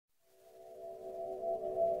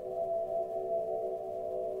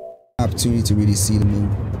Opportunity to really see the moon.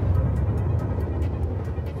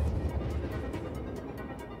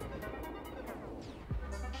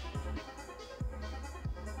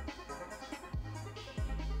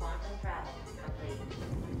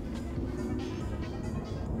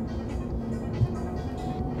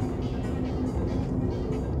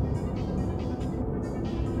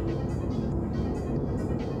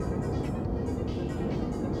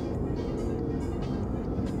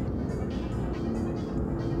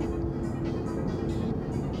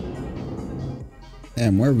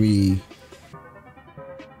 Damn, we're really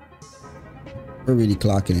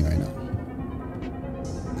clocking it right now.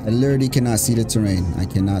 I literally cannot see the terrain. I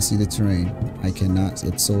cannot see the terrain. I cannot.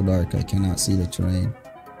 It's so dark. I cannot see the terrain.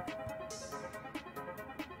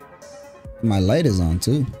 My light is on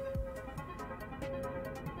too.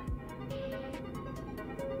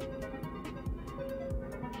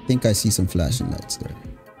 I think I see some flashing lights there.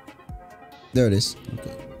 There it is.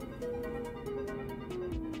 Okay.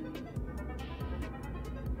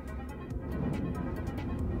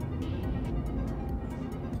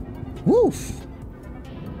 Woof.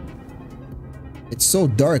 It's so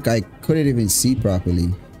dark I couldn't even see properly.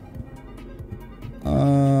 Hold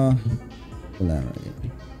on right here.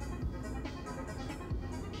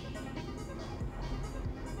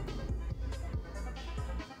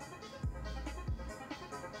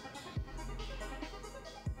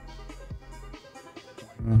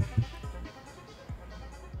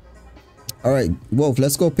 All right, Wolf,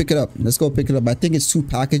 let's go pick it up. Let's go pick it up. I think it's 2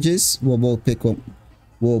 packages. We'll both pick up.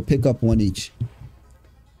 We'll pick up 1 each.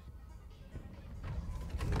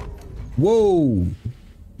 Whoa.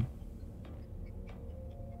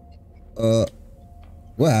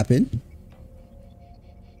 What happened?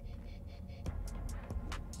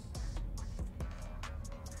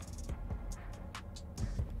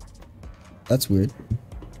 That's weird.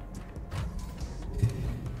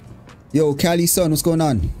 Yo, Cali son, what's going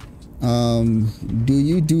on? Do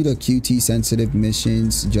you do the QT sensitive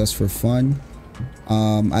missions just for fun?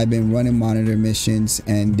 I've been running monitor missions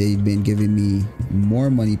and they've been giving me more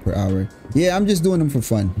money per hour. Yeah, I'm just doing them for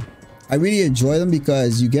fun. I really enjoy them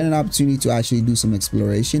because you get an opportunity to actually do some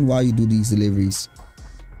exploration while you do these deliveries.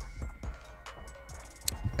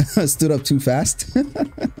 Stood up too fast.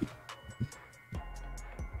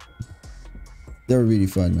 They're really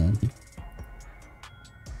fun, man.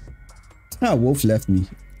 Ah, Wolf left me.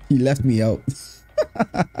 He left me out.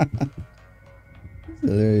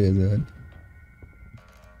 Hilarious, man.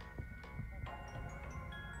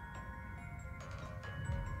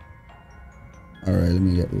 All right, let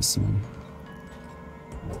me get this one.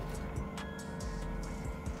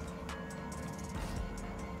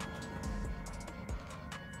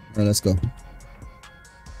 All right, let's go.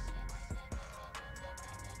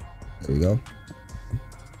 There we go.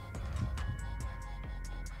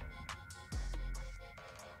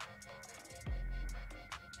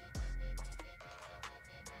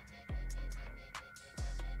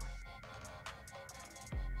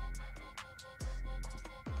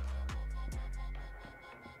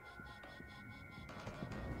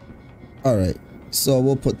 All right, so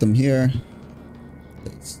we'll put them here.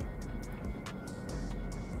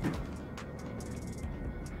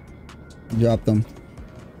 Drop them.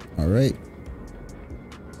 All right,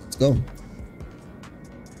 let's go.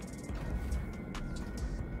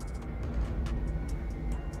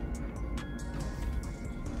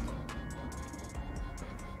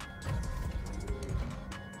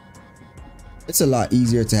 It's a lot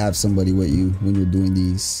easier to have somebody with you when you're doing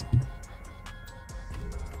these.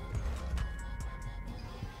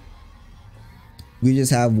 We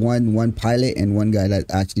just have one pilot and 1 guy that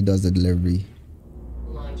actually does the delivery.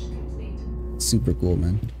 Launch complete. Super cool,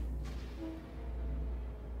 man.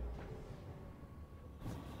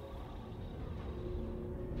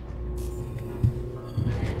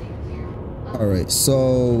 All right,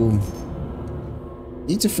 so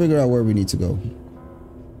need to figure out where we need to go.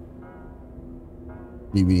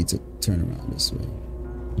 Maybe we need to turn around this way.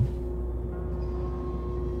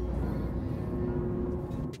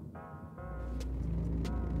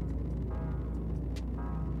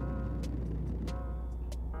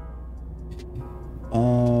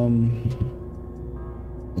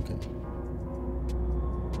 Okay.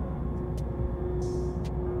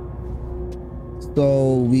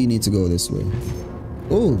 So we need to go this way.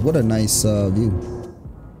 Oh, what a nice view.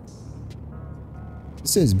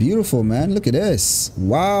 This is beautiful, man. Look at this.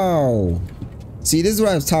 Wow. See, this is what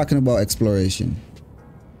I was talking about, exploration.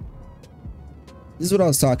 This is what I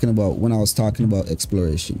was talking about when I was talking about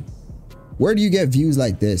exploration. Where do you get views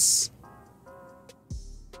like this?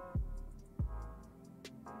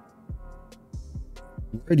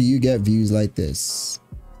 Where do you get views like this?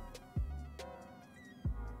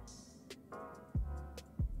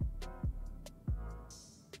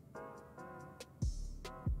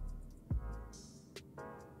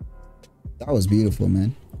 That was beautiful,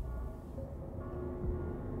 man.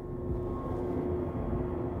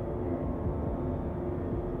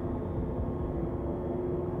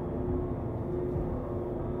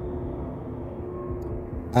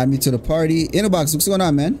 Add me to the party. Innerbox, what's going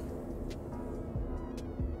on, man?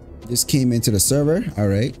 Just came into the server. All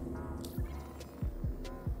right.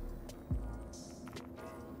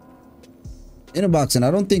 Innerbox, and I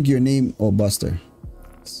don't think your name or Buster.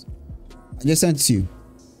 I just sent it to you.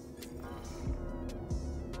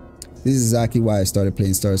 This is exactly why I started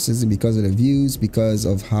playing Star Citizen, because of the views, because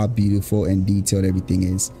of how beautiful and detailed everything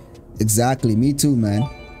is. Exactly. Me too, man.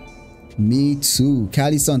 Me too.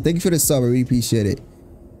 Cali son, thank you for the sub. I really appreciate it.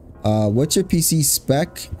 What's your PC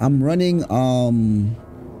spec? I'm running the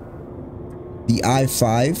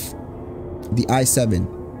i5, the i7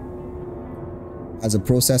 as a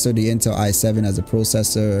processor, the Intel i7 as a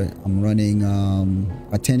processor. I'm running a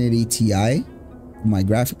 1080 Ti for my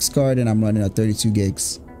graphics card, and I'm running a 32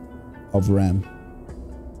 gigs of RAM.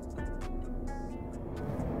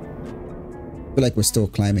 I feel like we're still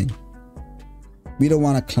climbing. We don't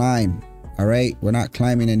want to climb. All right, we're not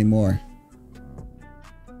climbing anymore.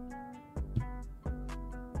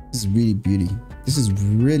 This is really beauty. This is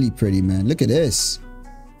really pretty, man. Look at this.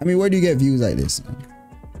 I mean, where do you get views like this, man?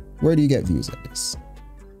 Where do you get views like this?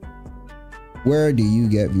 Where do you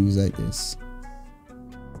get views like this?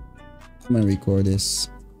 I'm gonna record this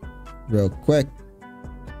real quick.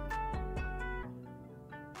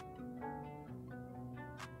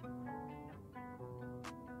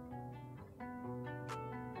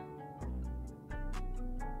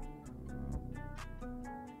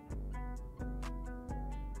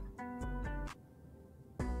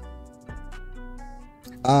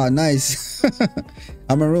 Ah, nice.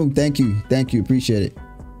 I'm in room. Thank you. Thank you. Appreciate it.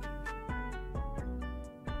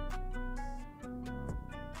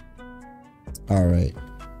 All right.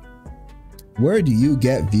 Where do you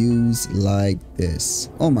get views like this?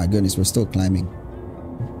 Oh my goodness, we're still climbing.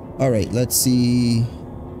 All right, let's see.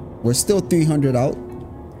 We're still 300 out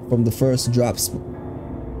from the first drop spot.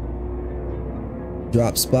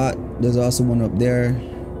 There's also one up there.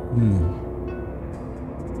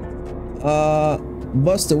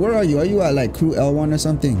 Buster, where are you? Are you at like crew L1 or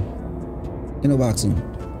something? Innoboxing.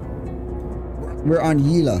 We're on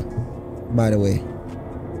Yila, by the way.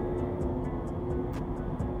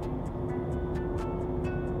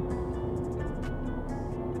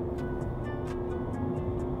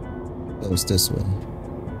 Oh, it's this way.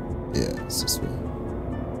 Yeah, it's this way.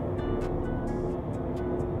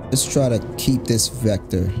 Let's try to keep this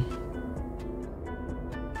vector.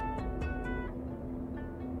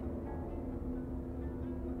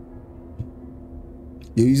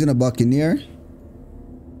 You're using a Buccaneer?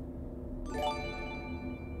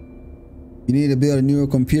 You need to build a newer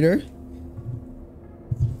computer?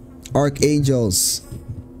 Archangels.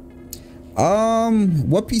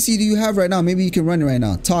 What PC do you have right now? Maybe you can run it right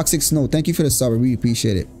now. Toxic Snow, thank you for the sub. I really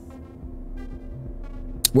appreciate it.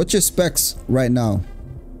 What's your specs right now?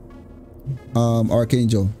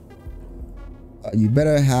 Archangel. You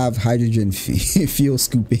better have hydrogen fuel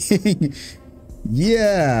scooping.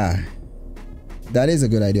 Yeah. That is a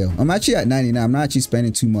good idea. I'm actually at 99. I'm not actually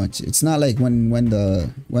spending too much. It's not like when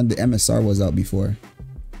the MSR was out before.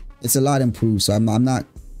 It's a lot improved, so I'm not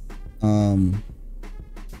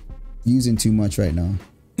using too much right now.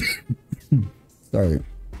 Sorry.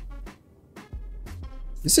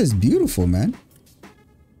 This is beautiful, man.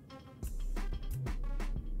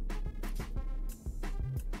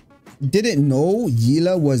 Didn't know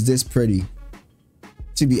Yila was this pretty.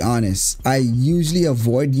 To be honest, I usually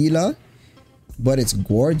avoid Yila. But it's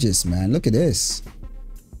gorgeous, man. Look at this.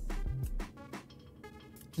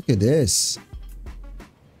 Look at this.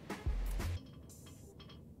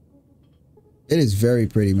 It is very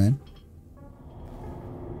pretty, man.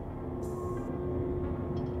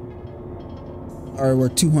 All right, we're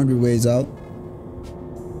 200 ways out.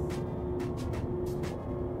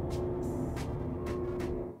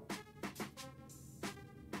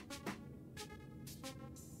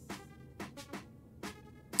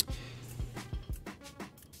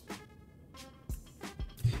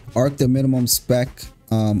 Arc, the minimum spec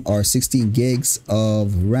are 16 gigs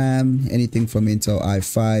of RAM. Anything from Intel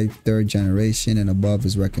i5 3rd generation and above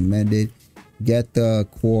is recommended. Get the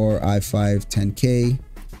Core i5 10K.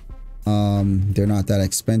 They're not that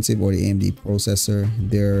expensive, or the AMD processor.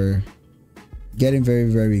 They're getting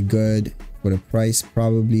very good for the price.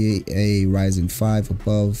 Probably a Ryzen 5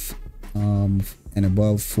 above and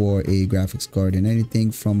above for a graphics card, and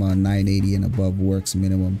anything from a 980 and above works.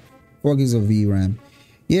 Minimum 4 gigs of VRAM.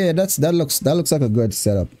 Yeah, that looks like a good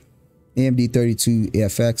setup. AMD 32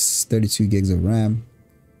 AFX, 32 gigs of RAM.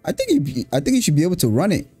 I think you should be able to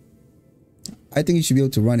run it. I think you should be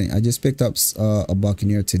able to run it. I just picked up a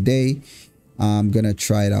Buccaneer today. I'm gonna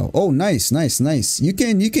try it out. Oh, nice. You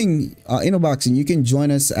can Innoboxing, you can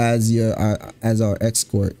join us as your as our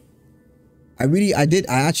escort. I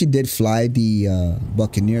actually did fly the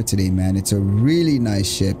Buccaneer today, man. It's a really nice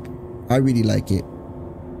ship. I really like it.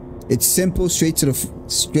 It's simple, straight to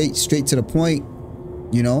the point,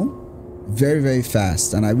 you know, very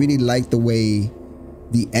fast. And I really like the way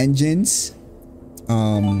the engines,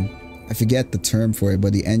 I forget the term for it,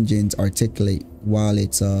 but the engines articulate while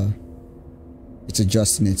it's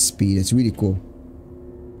adjusting its speed. It's really cool.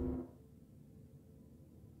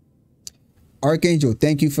 Archangel,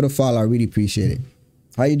 thank you for the follow. I really appreciate it.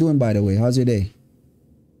 How you doing, by the way? How's your day?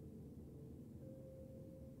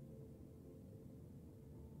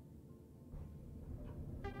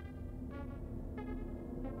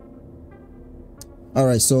 All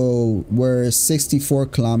right, so we're 64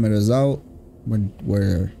 kilometers out.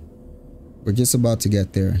 We're just about to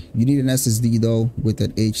get there. You need an SSD though. With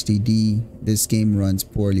an HDD, this game runs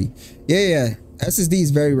poorly. Yeah. SSD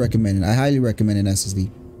is very recommended. I highly recommend an SSD.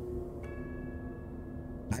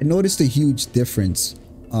 I noticed a huge difference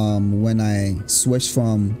when I switched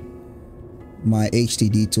from my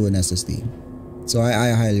HDD to an SSD. So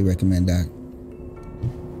I highly recommend that.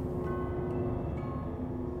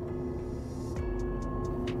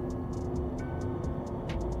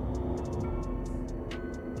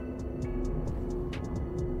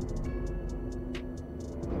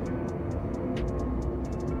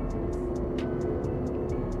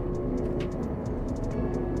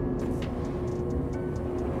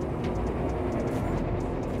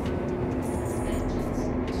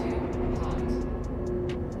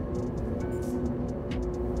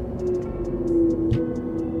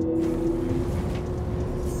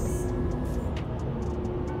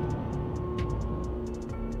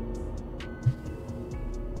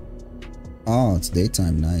 Oh, it's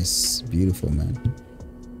daytime. Nice. Beautiful, man.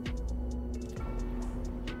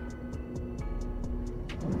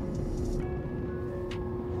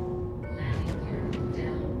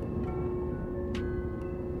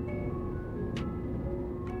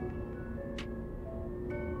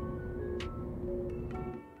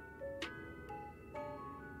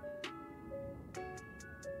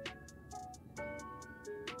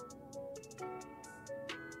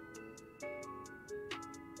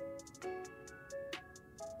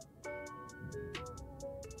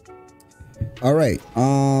 All right,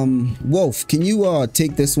 Wolf, can you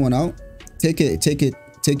take this one out? Take it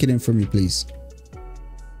in for me, please.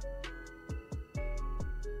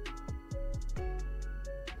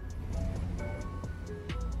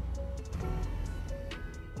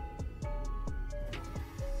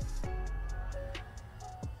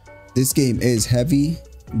 This game is heavy,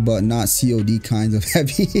 but not COD kinds of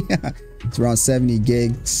heavy. It's around 70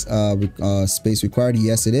 gigs space required.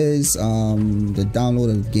 Yes, it is. The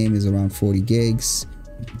download of the game is around 40 gigs.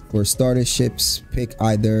 For starter ships, pick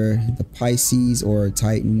either the Pisces or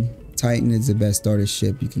Titan. Titan is the best starter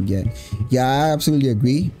ship you can get. Yeah, I absolutely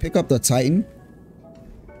agree. Pick up the Titan.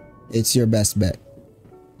 It's your best bet.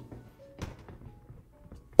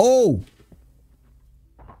 Oh!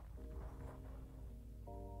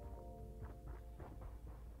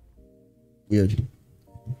 Weird.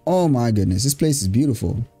 Oh my goodness, this place is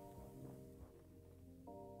beautiful.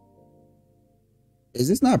 Is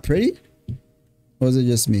this not pretty? Or is it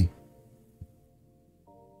just me?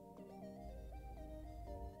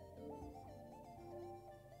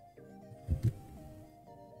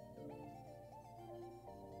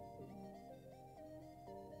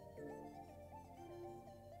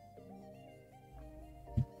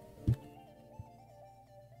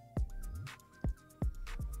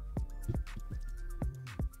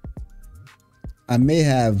 I may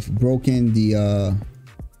have broken the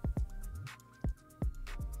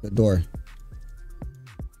door.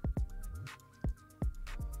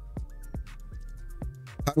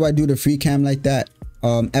 How do I do the free cam like that?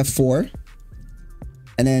 F4.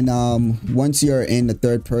 And then once you're in the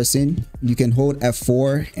third person, you can hold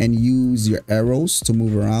F4 and use your arrows to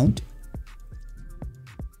move around.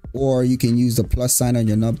 Or you can use the plus sign on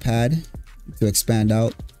your numpad to expand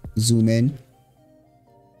out, zoom in.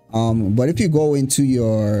 But if you go into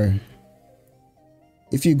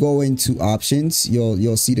options,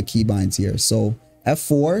 you'll see the keybinds here. So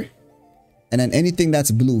F4, and then anything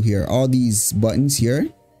that's blue here, all these buttons here,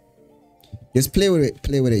 just play with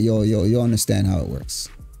it. You'll understand how it works.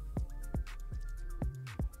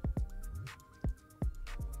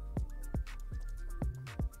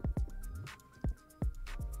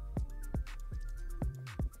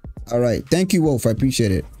 All right, thank you, Wolf. I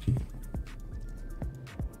appreciate it.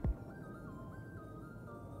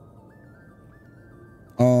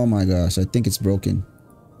 Oh my gosh, I think it's broken.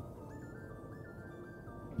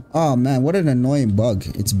 Oh man, what an annoying bug.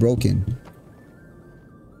 It's broken.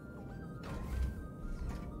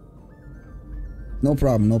 No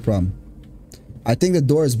problem, no problem. I think the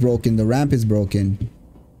door is broken. The ramp is broken.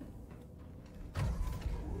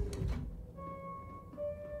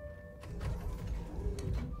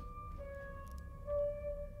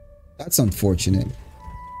 That's unfortunate.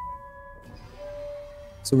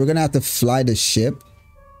 So we're gonna have to fly the ship.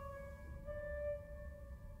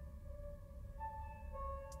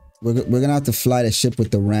 We're gonna have to fly the ship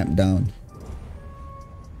with the ramp down.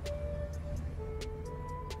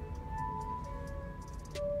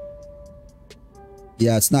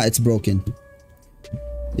 Yeah, it's broken.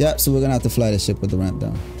 Yeah, so we're gonna have to fly the ship with the ramp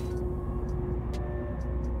down.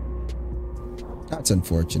 That's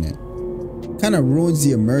unfortunate. Kind of ruins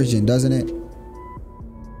the immersion, doesn't it?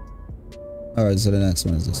 Alright, so the next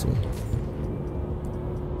one is this way.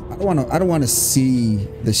 I don't wanna see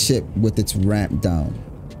the ship with its ramp down.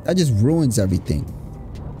 That just ruins everything.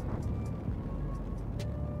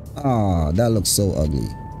 Ah, that looks so ugly.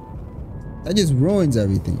 That just ruins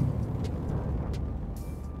everything.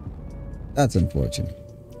 That's unfortunate.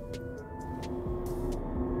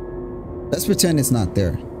 Let's pretend it's not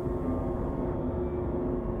there.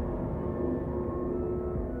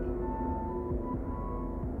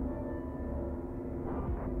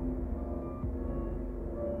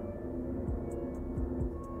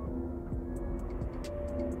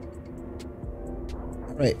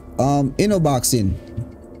 Right. Innoboxing.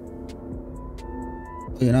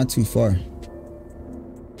 Oh, you're not too far.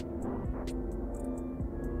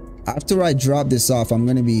 After I drop this off, I'm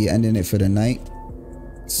gonna be ending it for the night.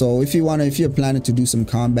 So if you're planning to do some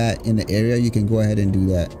combat in the area, you can go ahead and do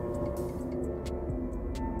that.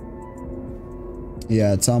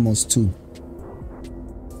 Yeah, it's almost 2.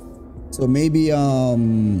 So maybe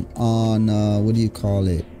on what do you call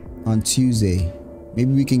it? On Tuesday.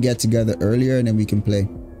 Maybe we can get together earlier and then we can play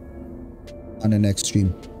on the next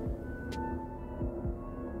stream.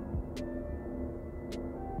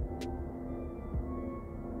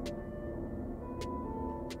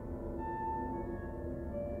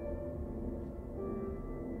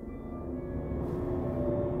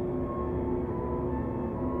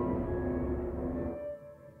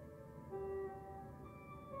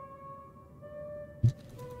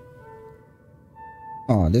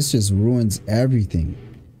 Oh, this just ruins everything.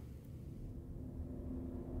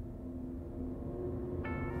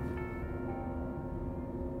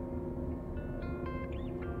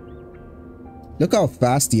 Look how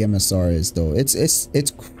fast the MSR is though.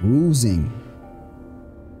 It's cruising.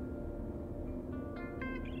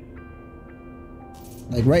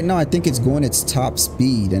 Like right now I think it's going its top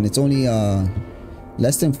speed and it's only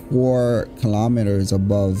less than 4 kilometers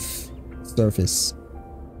above surface.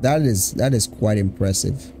 That is quite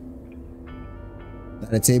impressive.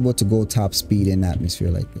 That it's able to go top speed in atmosphere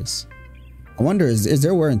like this. I wonder, is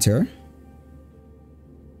there wear and tear?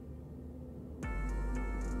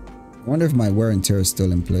 I wonder if my wear and tear is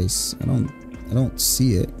still in place. I don't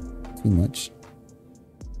see it too much.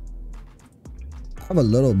 I have a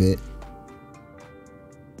little bit,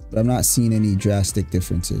 but I'm not seeing any drastic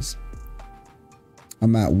differences.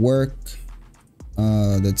 I'm at work.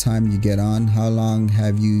 The time you get on. How long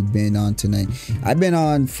have you been on tonight? I've been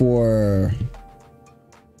on for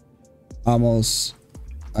almost,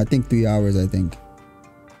 I think 3 hours. I think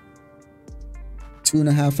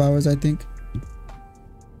 2.5 hours. I think.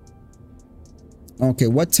 Okay,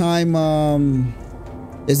 what time?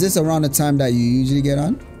 Is this around the time that you usually get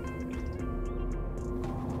on?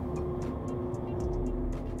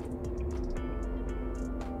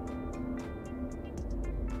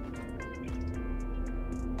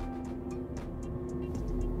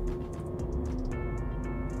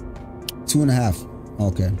 Two and a half.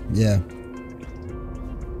 Okay, yeah.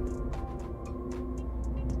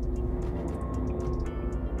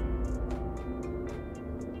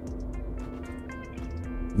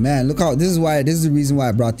 Man, look how this is the reason why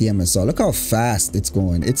I brought the MSR. Look how fast it's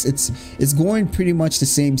going. It's going pretty much the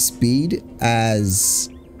same speed as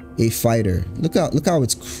a fighter. Look how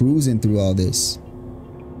it's cruising through all this.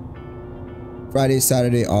 Friday,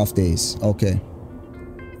 Saturday, off days. Okay.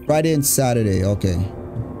 Friday and Saturday. Okay.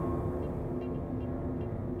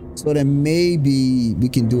 So then maybe we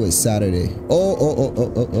can do it Saturday. Oh.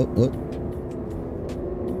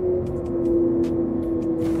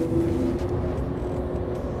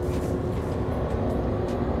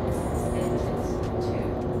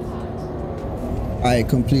 I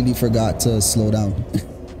completely forgot to slow down.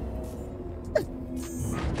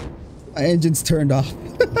 My engine's turned off.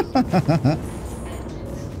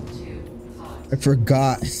 I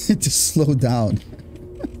forgot to slow down.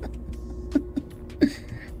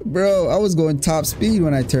 Bro, I was going top speed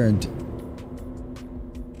when I turned.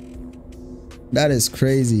 That is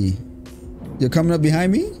crazy. You're coming up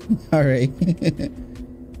behind me? All right.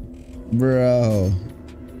 Bro.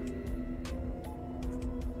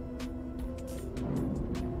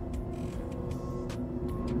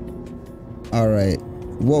 All right.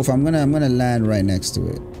 Wolf, I'm gonna land right next to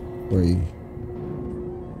it for you.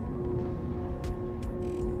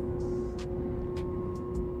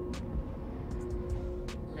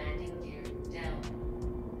 Landing gear down.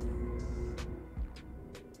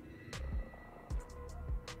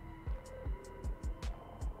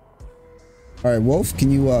 All right, Wolf,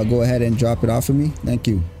 can you go ahead and drop it off for me? Thank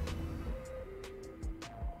you.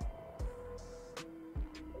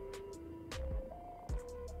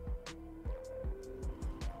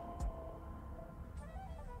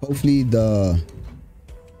 Hopefully the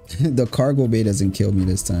the cargo bay doesn't kill me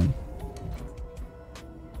this time.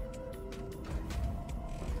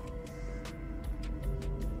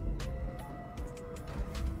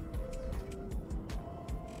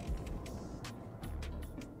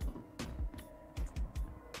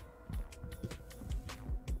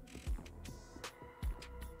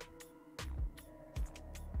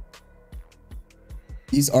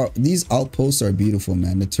 These outposts are beautiful,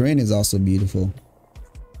 man. The terrain is also beautiful.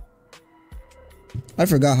 I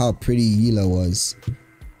forgot how pretty Yila was.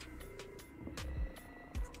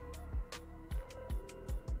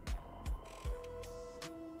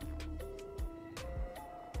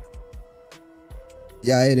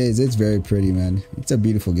 Yeah, it is. It's very pretty, man. It's a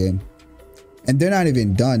beautiful game. And they're not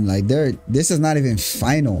even done. Like this is not even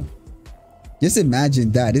final. Just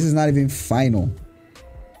imagine that. This is not even final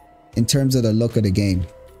in terms of the look of the game.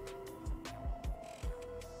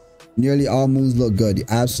 Nearly all moves look good.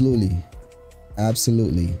 Absolutely.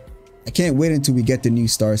 Absolutely. I can't wait until we get the new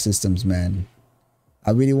star systems, man.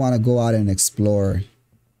 I really want to go out and explore.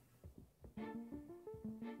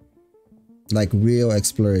 Like real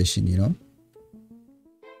exploration, you know?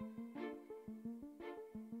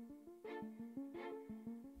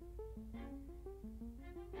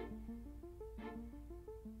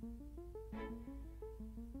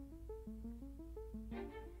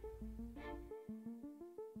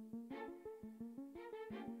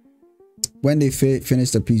 When they finish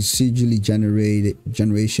the procedurally generated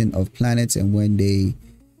generation of planets, and when they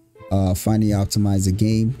finally optimize the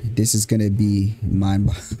game, this is gonna be mind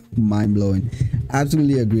blowing.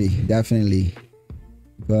 Absolutely agree, definitely,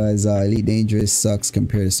 because Elite Dangerous sucks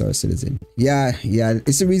compared to Star Citizen. Yeah,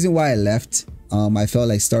 it's the reason why I left. I felt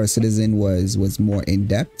like Star Citizen was more in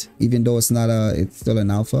depth, even though it's not it's still an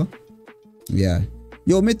alpha. Yeah,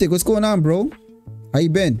 yo Mythic, what's going on, bro? How you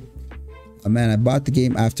been? Oh, man, I bought the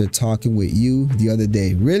game after talking with you the other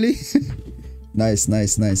day. Really? Nice. Are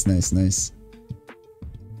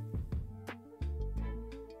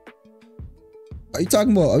you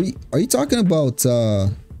talking about? Are you talking about? Oh,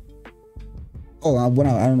 I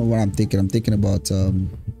don't know what I'm thinking. I'm thinking about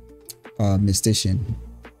Mystician.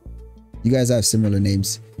 You guys have similar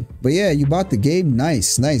names, but yeah, you bought the game.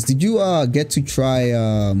 Nice. Did you get to try?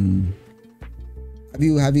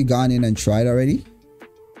 Have you gone in and tried already?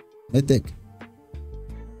 Mythic.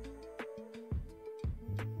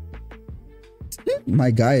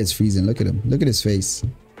 My guy is freezing. Look at him. Look at his face.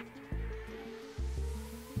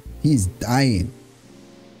 He's dying.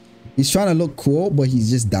 He's trying to look cool, but he's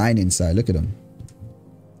just dying inside. Look at him.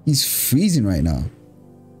 He's freezing right now.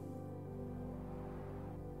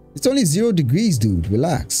 It's only 0 degrees, dude.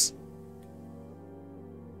 Relax.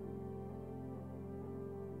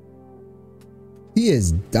 He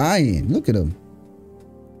is dying. Look at him.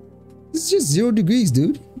 It's just 0 degrees,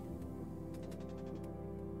 dude.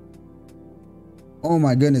 Oh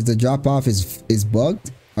my goodness, the drop off is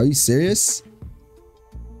bugged. Are you serious?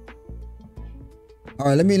 All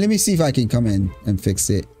right, let me see if I can come in and fix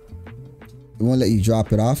it. It won't let you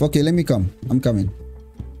drop it off. Okay, let me come. I'm coming.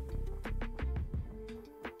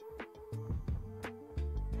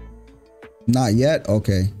 Not yet.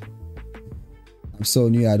 Okay. I'm so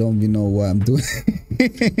new. I don't even know what I'm doing.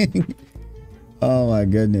 Oh my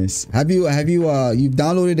goodness. Have you you've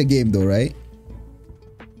downloaded the game though, right?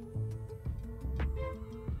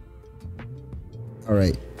 All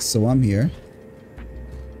right. So I'm here.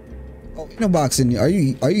 Oh, Innobox, are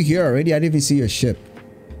you here already? I didn't even see your ship.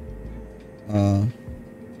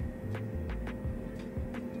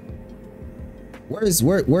 Where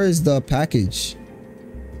is the package?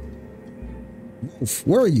 Wolf,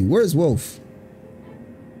 where are you? Where's Wolf?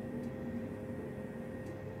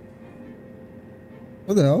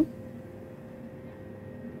 What the hell?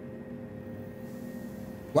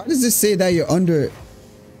 Why does this say that you're under?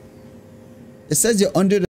 It says you're under the